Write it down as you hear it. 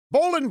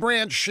Boll &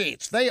 Branch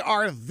sheets. They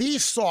are the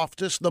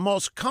softest, the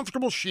most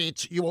comfortable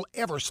sheets you will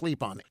ever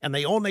sleep on, and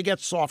they only get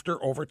softer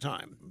over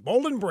time.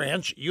 Boll &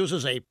 Branch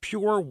uses a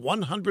pure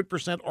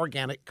 100%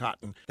 organic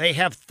cotton. They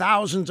have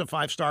thousands of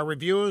five-star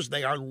reviews.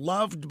 They are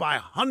loved by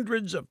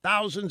hundreds of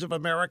thousands of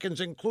Americans,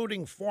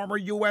 including former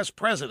U.S.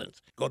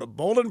 presidents. Go to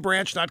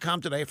bollandbranch.com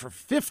today for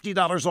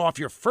 $50 off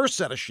your first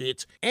set of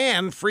sheets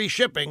and free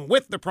shipping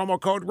with the promo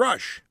code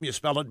RUSH. You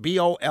spell it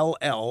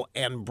B-O-L-L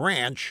and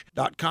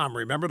branch.com.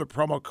 Remember the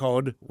promo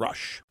code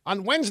RUSH.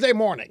 On Wednesday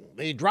morning,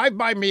 the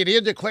drive-by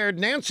media declared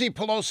Nancy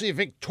Pelosi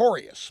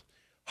victorious.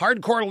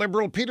 Hardcore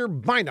liberal Peter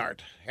Beinart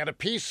had a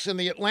piece in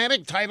The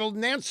Atlantic titled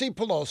 "Nancy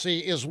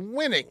Pelosi is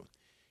Winning."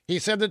 He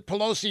said that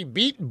Pelosi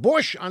beat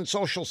Bush on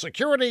Social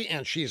Security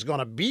and she's going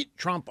to beat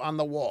Trump on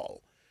the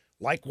wall.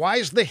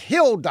 Likewise,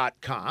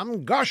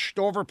 TheHill.com gushed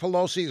over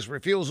Pelosi's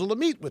refusal to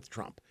meet with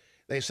Trump.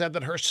 They said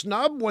that her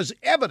snub was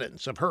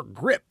evidence of her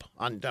grip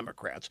on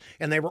Democrats,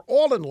 and they were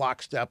all in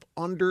lockstep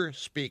under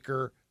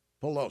Speaker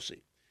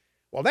Pelosi.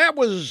 Well, that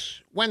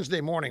was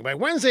Wednesday morning. By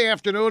Wednesday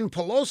afternoon,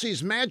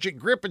 Pelosi's magic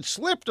grip had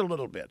slipped a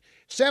little bit.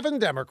 7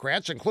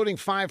 Democrats, including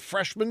 5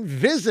 freshmen,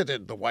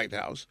 visited the White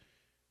House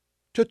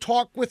to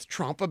talk with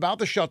Trump about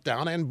the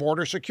shutdown and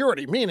border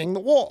security, meaning the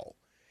wall.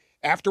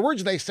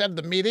 Afterwards, they said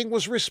the meeting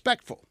was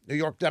respectful. New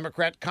York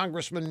Democrat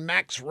Congressman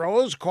Max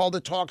Rose called the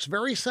talks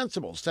very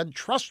sensible, said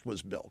trust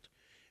was built.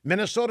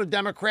 Minnesota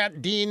Democrat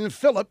Dean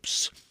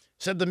Phillips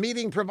said the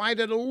meeting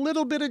provided a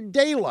little bit of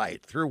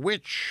daylight through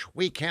which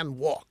we can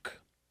walk.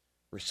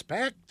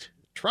 Respect?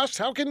 Trust?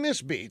 How can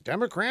this be?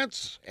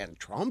 Democrats and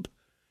Trump?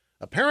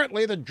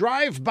 Apparently, the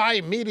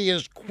drive-by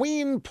media's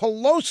Queen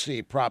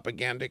Pelosi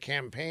propaganda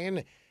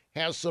campaign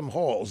has some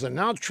holes. And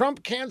now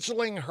Trump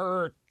canceling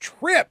her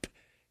trip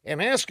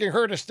and asking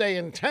her to stay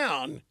in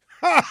town.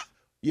 Ha!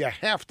 You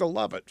have to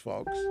love it,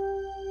 folks.